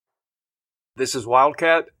This is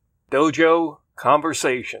Wildcat Dojo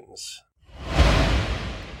Conversations.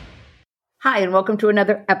 Hi, and welcome to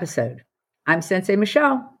another episode. I'm Sensei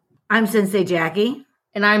Michelle. I'm Sensei Jackie.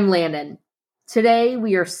 And I'm Landon. Today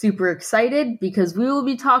we are super excited because we will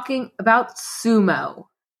be talking about sumo.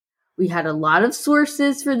 We had a lot of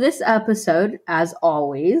sources for this episode, as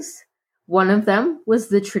always. One of them was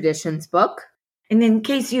the Traditions book. And in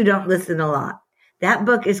case you don't listen a lot, that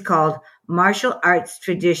book is called Martial Arts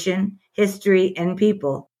Tradition, History, and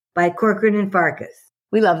People by Corcoran and Farkas.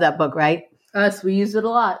 We love that book, right? Us, we use it a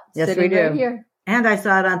lot. Yes, we do. Right here. And I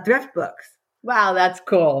saw it on Thrift Books. Wow, that's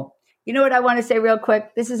cool. You know what I want to say real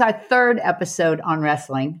quick? This is our third episode on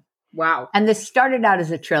wrestling. Wow. And this started out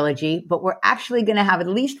as a trilogy, but we're actually going to have at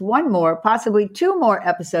least one more, possibly two more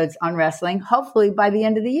episodes on wrestling, hopefully by the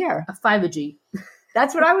end of the year. A 5G.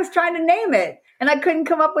 That's what I was trying to name it. And I couldn't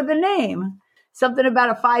come up with a name. Something about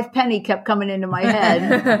a 5 penny kept coming into my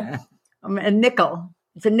head. A nickel.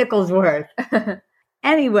 It's a nickel's worth.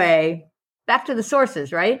 Anyway, back to the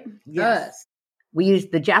sources, right? Yes. We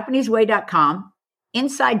used thejapaneseway.com,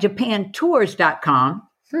 InsideJapanTours.com.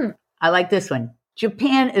 I like this one.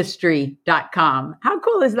 Japanistry.com. How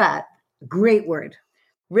cool is that? Great word.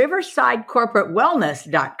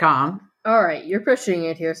 RiversideCorporateWellness.com. All right, you're pushing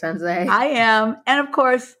it here, Sensei. I am. And of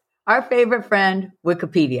course, our favorite friend,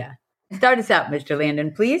 Wikipedia. Start us out, Mr.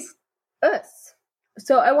 Landon, please. Us.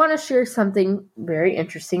 So I want to share something very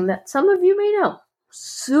interesting that some of you may know.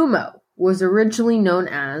 Sumo was originally known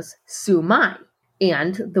as sumai,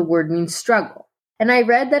 and the word means struggle. And I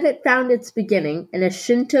read that it found its beginning in a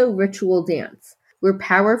Shinto ritual dance, where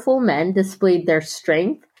powerful men displayed their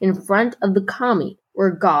strength in front of the kami,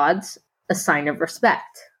 or gods, a sign of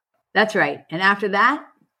respect. That's right. And after that,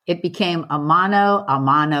 it became a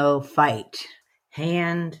mano fight.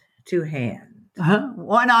 Hand to hand.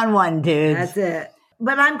 One-on-one, dudes. That's it.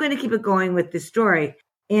 But I'm going to keep it going with the story.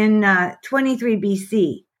 In 23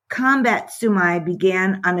 BC, combat sumai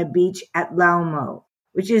began on a beach at Laomo,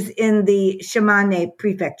 which is in the Shimane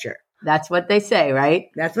prefecture. That's what they say, right?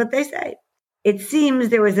 That's what they say. It seems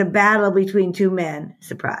there was a battle between two men.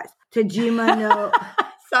 Surprise. Tajima no...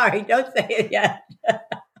 Sorry, don't say it yet.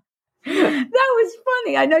 That was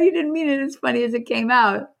funny. I know you didn't mean it as funny as it came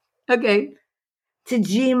out. Okay.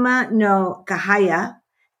 Tajima no Kahaya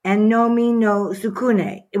and Nomi no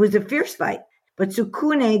Sukune. It was a fierce fight, but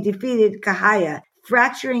Sukune defeated Kahaya,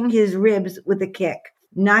 fracturing his ribs with a kick,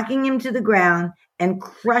 knocking him to the ground and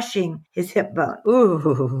crushing his hip bone.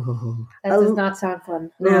 Ooh. That does not sound fun.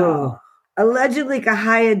 No. Allegedly,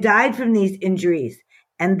 Kahaya died from these injuries,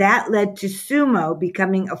 and that led to sumo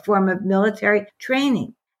becoming a form of military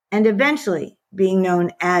training and eventually being known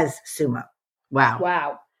as sumo.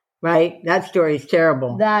 Wow. Right? That story is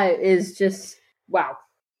terrible. That is just, wow.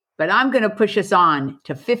 But I'm going to push us on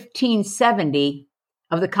to 1570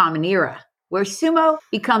 of the Common Era, where sumo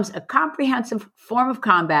becomes a comprehensive form of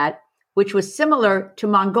combat, which was similar to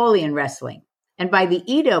Mongolian wrestling. And by the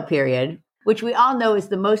Edo period, which we all know is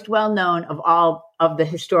the most well-known of all of the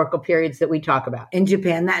historical periods that we talk about. In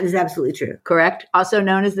Japan, that is absolutely true. Correct? Also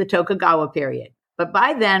known as the Tokugawa period. But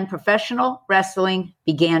by then, professional wrestling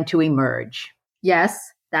began to emerge. Yes,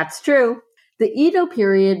 that's true. The Edo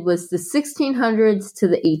period was the 1600s to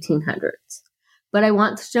the 1800s. But I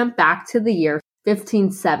want to jump back to the year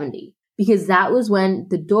 1570, because that was when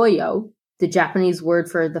the doyo, the Japanese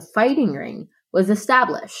word for the fighting ring, was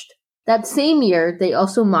established. That same year, they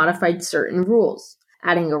also modified certain rules,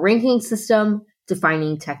 adding a ranking system,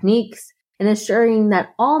 defining techniques, and ensuring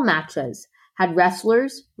that all matches had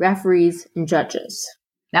wrestlers, referees, and judges.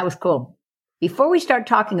 That was cool. Before we start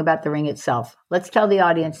talking about the ring itself, let's tell the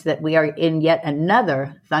audience that we are in yet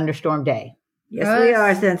another thunderstorm day. Yes, we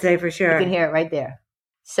are, Sensei, for sure. You can hear it right there.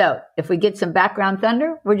 So if we get some background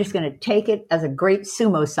thunder, we're just going to take it as a great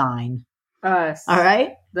sumo sign. Us. All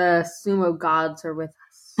right? The sumo gods are with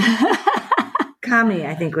us. Kami,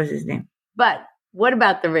 I think was his name. But what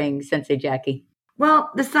about the ring, Sensei Jackie?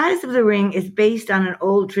 Well, the size of the ring is based on an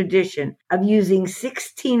old tradition of using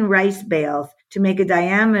 16 rice bales to make a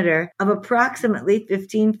diameter of approximately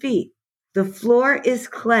 15 feet. The floor is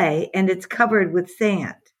clay and it's covered with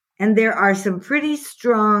sand. And there are some pretty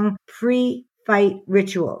strong pre-fight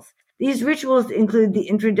rituals. These rituals include the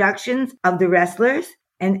introductions of the wrestlers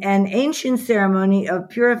and an ancient ceremony of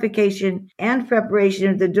purification and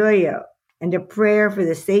preparation of the doyo, and a prayer for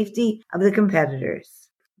the safety of the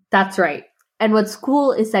competitors. That's right. And what's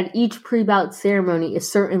cool is that each pre-bout ceremony is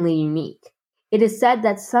certainly unique. It is said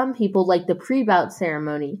that some people like the pre-bout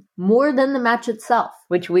ceremony more than the match itself.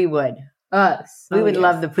 Which we would. Us. We would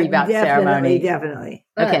love the pre-bout ceremony. Definitely.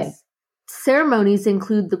 Okay. Ceremonies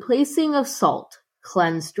include the placing of salt,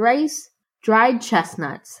 cleansed rice, dried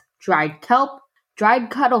chestnuts, dried kelp, dried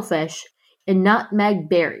cuttlefish, and nutmeg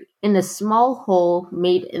berry in a small hole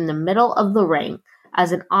made in the middle of the ring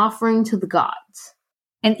as an offering to the gods.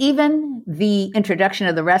 And even the introduction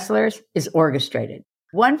of the wrestlers is orchestrated.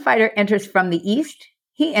 One fighter enters from the east,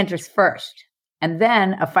 he enters first, and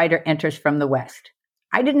then a fighter enters from the west.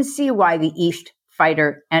 I didn't see why the east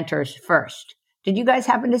fighter enters first. Did you guys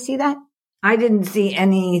happen to see that? I didn't see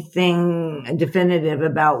anything definitive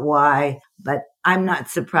about why, but I'm not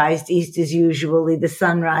surprised. East is usually the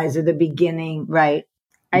sunrise or the beginning. Right.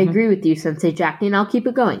 I agree with you, Sensei Jackie, and I'll keep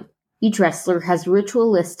it going. Each wrestler has a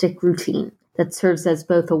ritualistic routine that serves as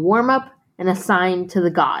both a warm-up and a sign to the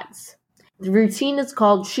gods. The routine is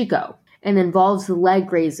called Shiko and involves the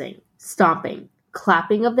leg raising, stomping,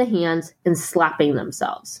 clapping of the hands, and slapping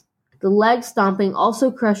themselves. The leg stomping also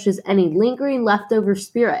crushes any lingering leftover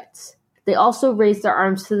spirits. They also raise their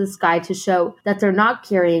arms to the sky to show that they're not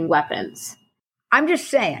carrying weapons. I'm just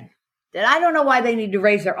saying that I don't know why they need to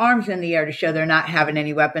raise their arms in the air to show they're not having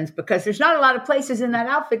any weapons, because there's not a lot of places in that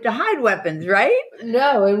outfit to hide weapons, right?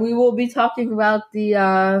 No, and we will be talking about the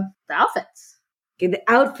outfits. Okay, the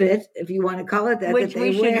outfit, if you want to call it that, Which that they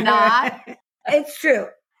we should wear. not. It's true.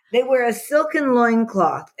 They wear a silken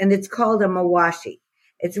loincloth, and it's called a mawashi.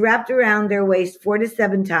 It's wrapped around their waist 4 to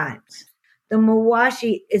 7 times. The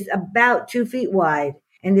mawashi is about 2 feet wide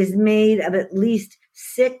and is made of at least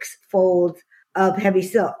 6 folds of heavy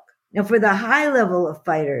silk. Now, for the high level of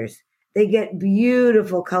fighters, they get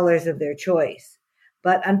beautiful colors of their choice.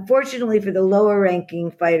 But unfortunately for the lower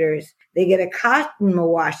ranking fighters, they get a cotton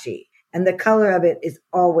mawashi, and the color of it is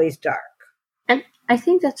always dark. And I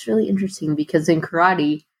think that's really interesting because in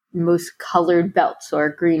karate, most colored belts, or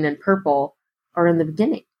green and purple, are in the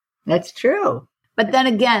beginning. That's true. But then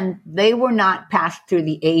again, they were not passed through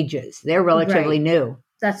the ages. They're relatively new.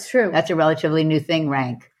 That's true. That's a relatively new thing,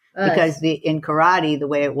 Rank. Because in karate, the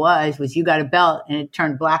way it was you got a belt and it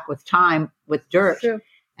turned black with time, with dirt,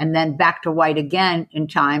 and then back to white again in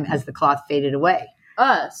time as the cloth faded away.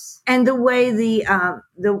 And the way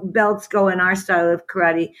the belts go in our style of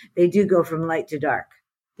karate, they do go from light to dark.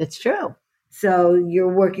 That's true. So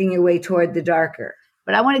you're working your way toward the darker.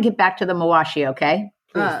 But I want to get back to the mawashi, okay?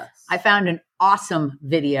 I found an awesome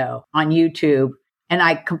video on YouTube, and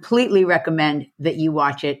I completely recommend that you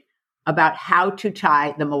watch it, about how to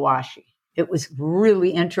tie the mawashi. It was really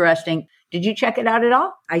interesting. Did you check it out at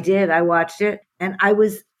all? I did. I watched it, and I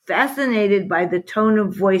was fascinated by the tone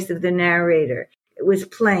of voice of the narrator. It was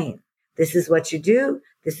plain. This is what you do.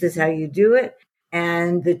 This is how you do it.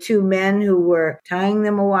 And the 2 men who were tying the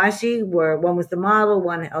mawashi one was the model,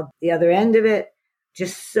 one held the other end of it.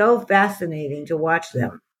 Just so fascinating to watch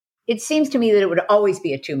them. It seems to me that it would always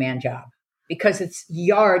be a 2-man job because it's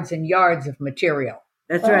yards and yards of material.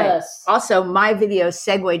 That's right. Also, my video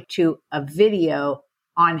segued to a video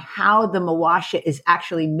on how the mawashi is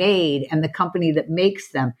actually made and the company that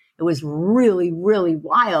makes them. It was really, really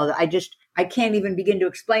wild. I can't even begin to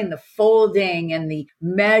explain the folding and the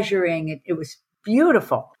measuring. It was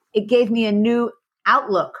beautiful. It gave me a new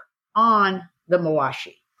outlook on the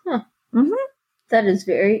mawashi. That is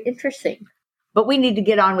very interesting. But we need to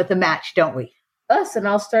get on with the match, don't we? And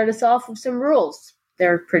I'll start us off with some rules.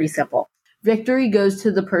 They're pretty simple. Victory goes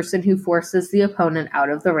to the person who forces the opponent out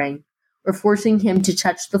of the ring, or forcing him to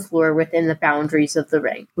touch the floor within the boundaries of the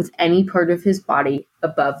ring, with any part of his body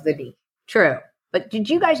above the knee. True. But did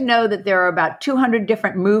you guys know that there are about 200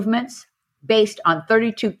 different movements based on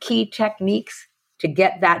 32 key techniques to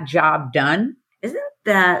get that job done? Isn't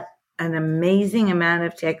that an amazing amount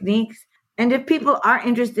of techniques? And if people are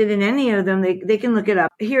interested in any of them, they can look it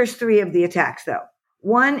up. Here's 3 of the attacks, though.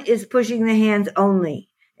 One is pushing the hands only.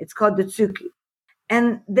 It's called the tsuki.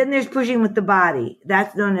 And then there's pushing with the body.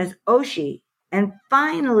 That's known as oshi. And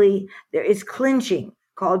finally, there is clinching,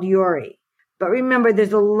 called yori. But remember,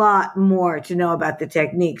 there's a lot more to know about the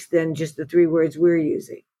techniques than just the 3 words we're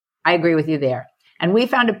using. I agree with you there. And we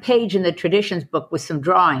found a page in the traditions book with some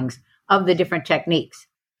drawings of the different techniques.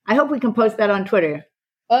 I hope we can post that on Twitter.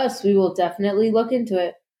 We will definitely look into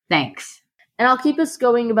it. Thanks. And I'll keep us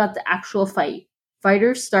going about the actual fight.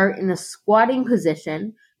 Fighters start in a squatting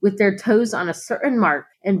position with their toes on a certain mark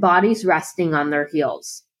and bodies resting on their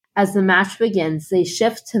heels. As the match begins, they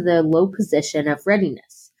shift to the low position of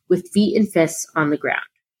readiness, with feet and fists on the ground.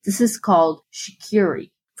 This is called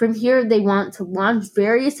shikiri. From here, they want to launch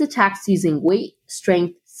various attacks using weight,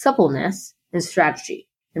 strength, suppleness, and strategy,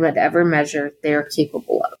 in whatever measure they are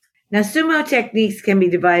capable of. Now, sumo techniques can be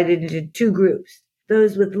divided into 2 groups.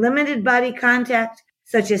 Those with limited body contact,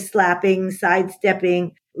 such as slapping,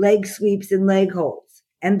 sidestepping, leg sweeps, and leg holds.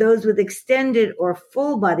 And those with extended or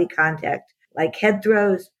full body contact, like head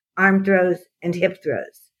throws, arm throws, and hip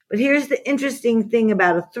throws. But here's the interesting thing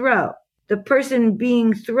about a throw. The person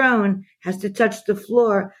being thrown has to touch the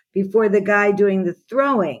floor before the guy doing the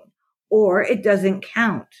throwing, or it doesn't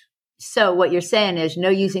count. So what you're saying is no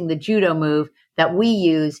using the judo move that we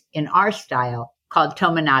use in our style called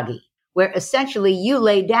tomonagi, where essentially you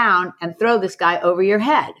lay down and throw this guy over your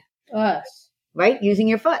head. Us. Right? Using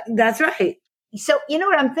your foot. That's right. So you know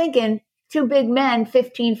what I'm thinking? Two big men,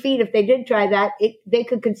 15 feet, if they did try that, they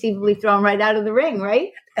could conceivably throw him right out of the ring,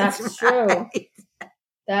 right? That's true.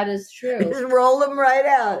 That is true. Just roll them right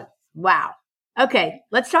out. Wow. Okay,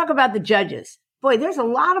 let's talk about the judges. Boy, there's a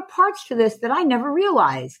lot of parts to this that I never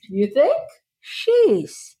realized. You think?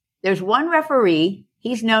 Jeez. There's one referee.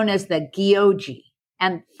 He's known as the Gyoji,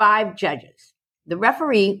 and 5 judges. The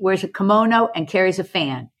referee wears a kimono and carries a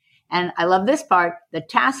fan. And I love this part. The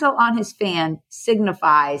tassel on his fan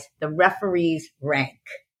signifies the referee's rank.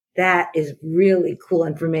 That is really cool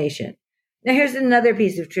information. Now here's another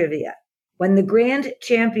piece of trivia. When the grand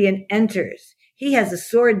champion enters, he has a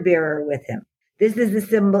sword bearer with him. This is the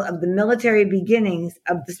symbol of the military beginnings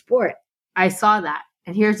of the sport. I saw that.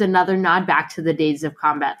 And here's another nod back to the days of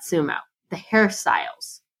combat sumo. The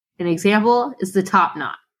hairstyles. An example is the top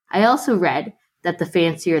knot. I also read that the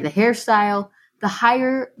fancier the hairstyle, the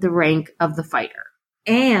higher the rank of the fighter.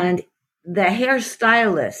 And the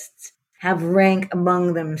hairstylists have rank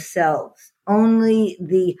among themselves. Only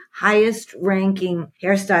the highest ranking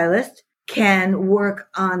hairstylist can work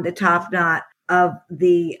on the top knot of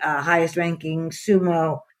the highest ranking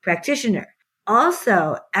sumo practitioner.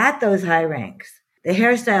 Also, at those high ranks, the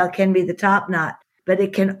hairstyle can be the top knot, but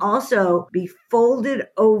it can also be folded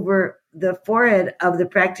over the forehead of the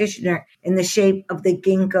practitioner in the shape of the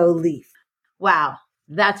ginkgo leaf. Wow,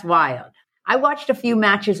 that's wild. I watched a few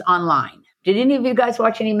matches online. Did any of you guys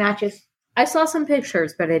watch any matches? I saw some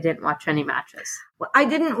pictures, but I didn't watch any matches. Well, I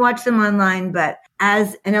didn't watch them online, but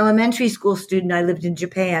as an elementary school student, I lived in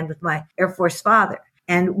Japan with my Air Force father,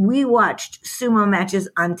 and we watched sumo matches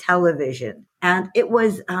on television. And it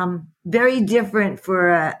was very different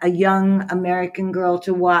for a young American girl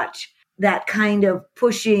to watch that kind of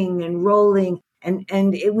pushing and rolling. And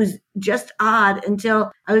it was just odd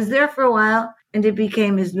until I was there for a while and it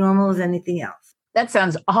became as normal as anything else. That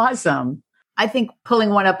sounds awesome. I think pulling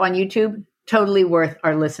one up on YouTube, totally worth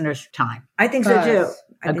our listeners' time. I think so too.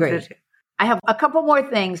 Agreed. I have a couple more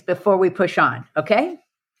things before we push on, okay?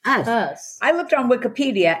 Us. I looked on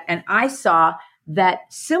Wikipedia and I saw that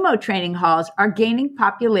sumo training halls are gaining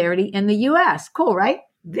popularity in the U.S. Cool, right?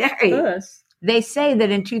 Very. Us. They say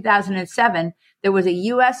that in 2007, there was a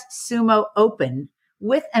U.S. Sumo Open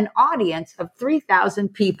with an audience of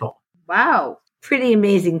 3,000 people. Wow. Pretty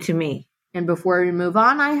amazing to me. And before we move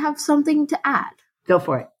on, I have something to add. Go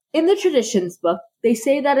for it. In the traditions book, they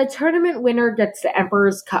say that a tournament winner gets the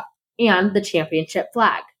Emperor's Cup and the championship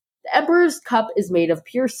flag. The Emperor's Cup is made of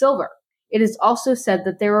pure silver. It is also said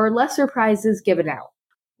that there are lesser prizes given out.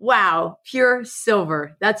 Wow, pure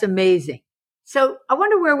silver. That's amazing. So I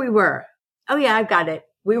wonder where we were. Oh yeah, I've got it.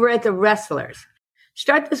 We were at the wrestlers.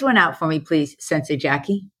 Start this one out for me, please, Sensei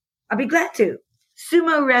Jackie. I'll be glad to.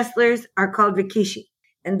 Sumo wrestlers are called rikishi,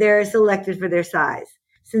 and they're selected for their size.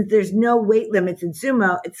 Since there's no weight limits in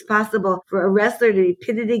sumo, it's possible for a wrestler to be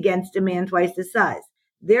pitted against a man twice his size.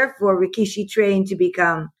 Therefore, rikishi train to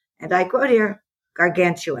become, and I quote here,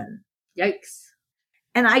 gargantuan. Yikes.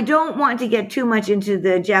 And I don't want to get too much into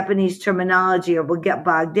the Japanese terminology or we'll get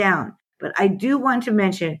bogged down, but I do want to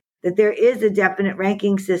mention that there is a definite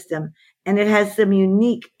ranking system and it has some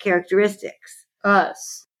unique characteristics.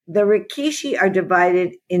 Us. The rikishi are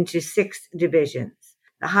divided into 6 divisions.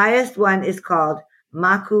 The highest one is called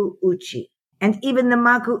maku-uchi. And even the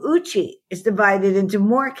maku-uchi is divided into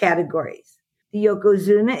more categories. The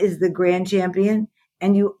yokozuna is the grand champion,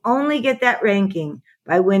 and you only get that ranking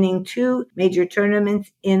by winning 2 major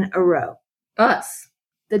tournaments in a row. Us.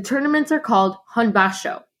 The tournaments are called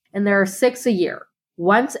Honbasho, and there are 6 a year,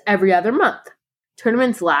 once every other month.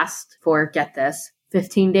 Tournaments last for, get this,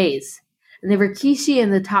 15 days. And the rikishi in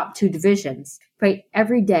the top 2 divisions fight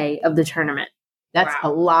every day of the tournament. That's a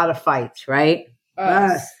lot of fights, right?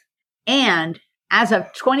 Us. And as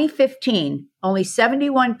of 2015, only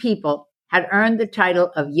 71 people had earned the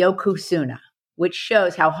title of yokozuna, which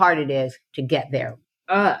shows how hard it is to get there.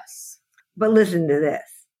 Us. But listen to this.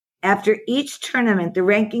 After each tournament, the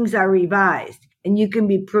rankings are revised, and you can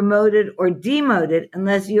be promoted or demoted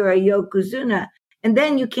unless you're a yokozuna, and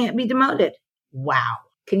then you can't be demoted. Wow.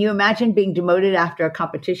 Can you imagine being demoted after a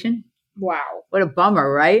competition? Wow. What a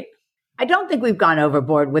bummer, right? I don't think we've gone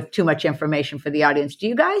overboard with too much information for the audience. Do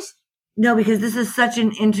you guys? No, because this is such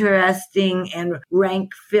an interesting and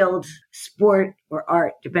rank-filled sport or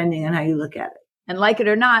art, depending on how you look at it. And like it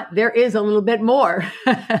or not, there is a little bit more.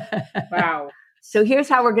 Wow. So here's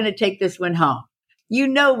how we're going to take this one home. You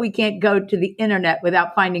know we can't go to the internet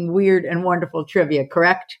without finding weird and wonderful trivia,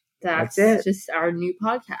 correct? That's it. just our new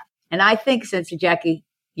podcast. And I think, Sensei Jackie,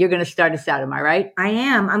 you're going to start us out. Am I right? I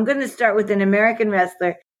am. I'm going to start with an American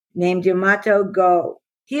wrestler named Yamato Go.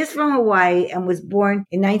 He is from Hawaii and was born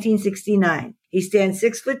in 1969. He stands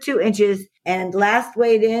 6'2" and last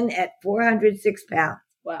weighed in at 406 pounds.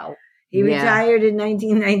 Wow. He retired in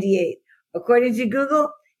 1998. According to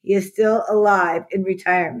Google, he is still alive in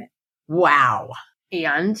retirement. Wow.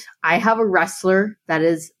 And I have a wrestler that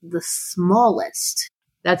is the smallest.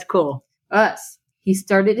 That's cool. Us. He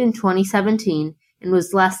started in 2017 and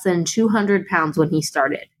was less than 200 pounds when he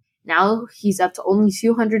started. Now he's up to only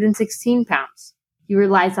 216 pounds. He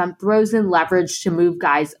relies on throws and leverage to move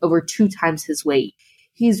guys over 2 times his weight.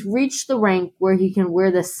 He's reached the rank where he can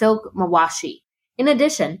wear the silk mawashi. In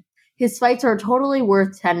addition, his fights are totally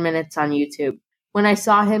worth 10 minutes on YouTube. When I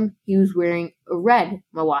saw him, he was wearing a red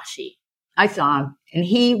mawashi. I saw him, and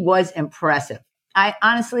he was impressive. I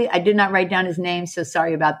did not write down his name, so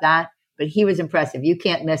sorry about that, but he was impressive. You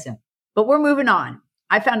can't miss him. But we're moving on.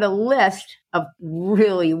 I found a list of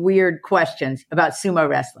really weird questions about sumo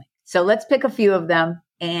wrestling. So let's pick a few of them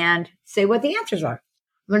and say what the answers are.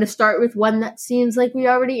 I'm going to start with one that seems like we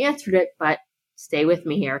already answered it, but stay with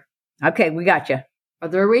me here. Okay, we got you. Are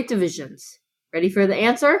there weight divisions? Ready for the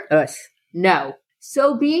answer? Us. No.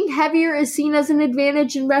 So being heavier is seen as an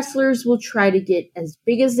advantage and wrestlers will try to get as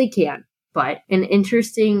big as they can. But an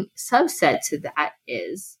interesting subset to that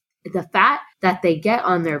is the fat that they get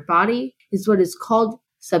on their body is what is called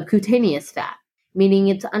subcutaneous fat, meaning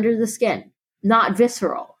it's under the skin, not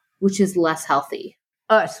visceral, which is less healthy.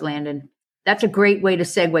 Us, Landon. That's a great way to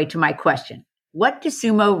segue to my question. What do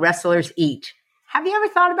sumo wrestlers eat? Have you ever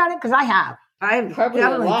thought about it? Because I have. I've Probably a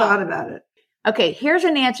definitely lot. thought about it. Okay, here's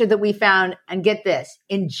an answer that we found, and get this.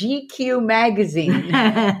 In GQ magazine,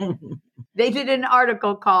 they did an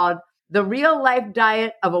article called The Real Life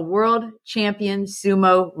Diet of a World Champion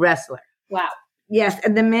Sumo Wrestler. Wow. Yes,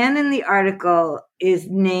 and the man in the article is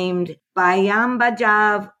named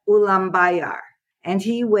Bayambajav Ulambayar, and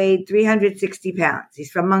he weighed 360 pounds.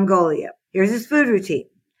 He's from Mongolia. Here's his food routine.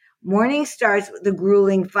 Morning starts with a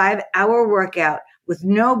grueling 5-hour workout with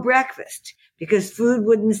no breakfast because food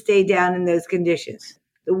wouldn't stay down in those conditions.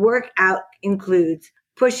 The workout includes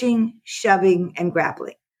pushing, shoving, and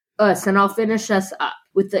grappling. Us, and I'll finish us up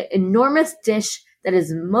with the enormous dish that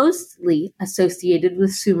is mostly associated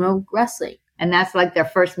with sumo wrestling. And that's like their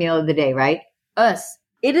first meal of the day, right? Us.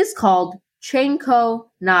 It is called Chenko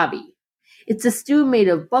Nabi. It's a stew made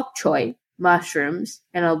of bok choy, mushrooms,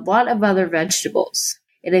 and a lot of other vegetables.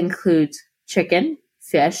 It includes chicken,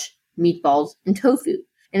 fish, meatballs, and tofu,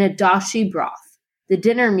 and a dashi broth. The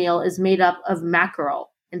dinner meal is made up of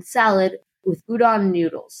mackerel and salad with udon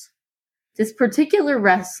noodles. This particular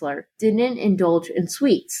wrestler didn't indulge in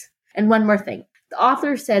sweets. And one more thing. The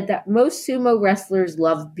author said that most sumo wrestlers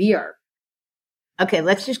love beer. Okay,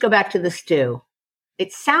 let's just go back to the stew.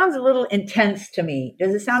 It sounds a little intense to me.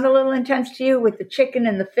 Does it sound a little intense to you with the chicken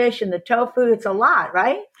and the fish and the tofu? It's a lot,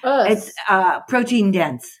 right? It's protein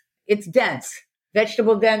dense. It's dense.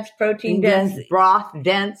 Vegetable dense, protein dense, broth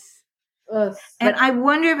dense. And I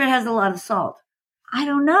wonder if it has a lot of salt. I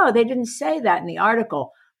don't know. They didn't say that in the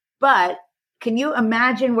article. But can you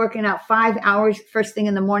imagine working out 5 hours first thing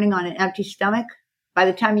in the morning on an empty stomach? By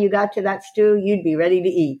the time you got to that stew, you'd be ready to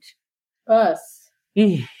eat. Us.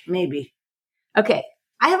 Maybe. Okay,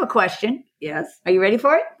 I have a question. Yes. Are you ready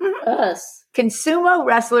for it? Us. Can sumo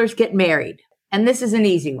wrestlers get married? And this is an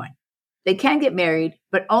easy one. They can get married,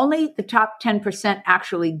 but only the top 10%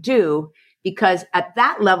 actually do, because at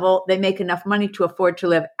that level, they make enough money to afford to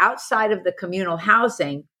live outside of the communal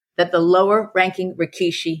housing that the lower ranking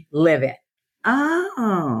Rikishi live in.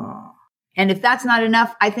 Oh. And if that's not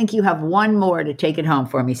enough, I think you have one more to take it home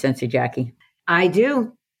for me, Sensei Jackie. I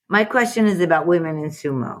do. My question is about women in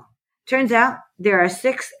sumo. Turns out there are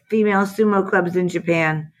 6 female sumo clubs in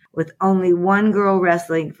Japan with only 1 girl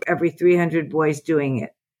wrestling for every 300 boys doing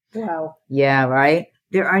it. Wow. Yeah, right?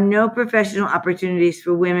 There are no professional opportunities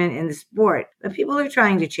for women in the sport, but people are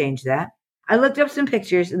trying to change that. I looked up some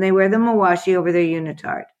pictures and they wear the mawashi over their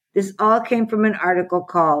unitard. This all came from an article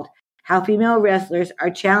called How Female Wrestlers Are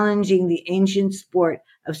Challenging the Ancient Sport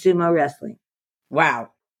of Sumo Wrestling. Wow.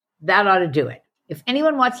 That ought to do it. If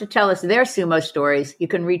anyone wants to tell us their sumo stories, you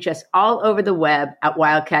can reach us all over the web at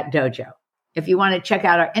Wildcat Dojo. If you want to check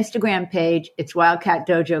out our Instagram page, it's Wildcat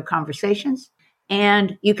Dojo Conversations.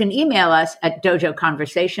 And you can email us at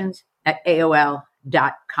dojoconversations at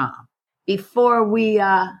AOL.com. Before we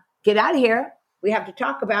get out of here, we have to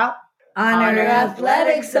talk about Honor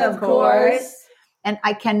Athletics, of course. And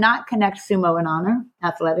I cannot connect sumo and honor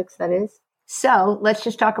athletics, that is. So let's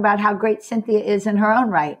just talk about how great Cynthia is in her own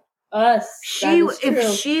right. Us.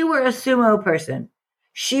 If she were a sumo person,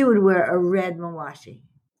 she would wear a red mawashi.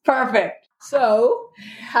 Perfect. So,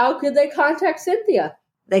 how could they contact Cynthia?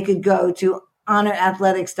 They could go to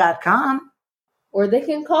honorathletics.com. Or they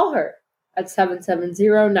can call her at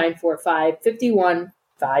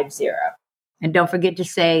 770-945-5150. And don't forget to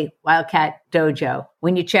say Wildcat Dojo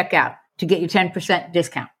when you check out to get your 10%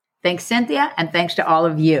 discount. Thanks, Cynthia, and thanks to all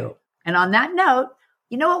of you. And on that note,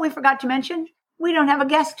 you know what we forgot to mention? We don't have a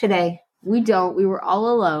guest today. We don't. We were all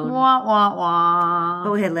alone. Wah, wah, wah.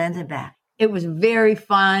 But we had Landon back. It was very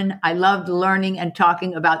fun. I loved learning and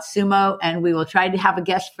talking about sumo, and we will try to have a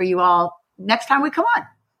guest for you all next time we come on.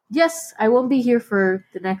 Yes, I won't be here for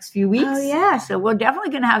the next few weeks. Oh, yeah. So we're definitely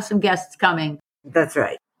going to have some guests coming. That's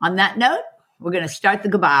right. On that note, we're going to start the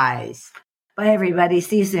goodbyes. Bye, everybody.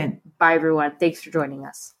 See you soon. Bye, everyone. Thanks for joining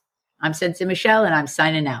us. I'm Sensei Michelle, and I'm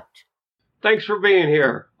signing out. Thanks for being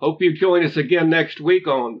here. Hope you join us again next week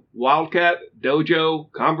on Wildcat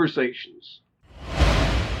Dojo Conversations.